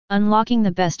Unlocking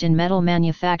the best in metal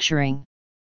manufacturing.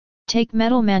 Take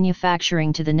metal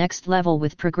manufacturing to the next level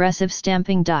with Progressive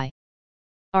Stamping Die.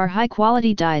 Our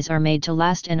high-quality dies are made to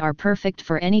last and are perfect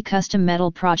for any custom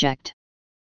metal project.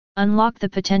 Unlock the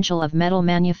potential of metal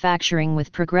manufacturing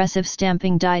with Progressive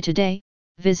Stamping Die today.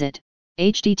 Visit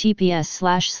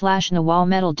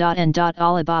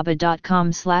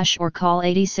https://nawalmetal.n.alibaba.com/ or call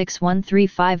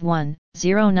 861351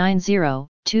 090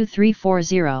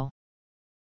 2340.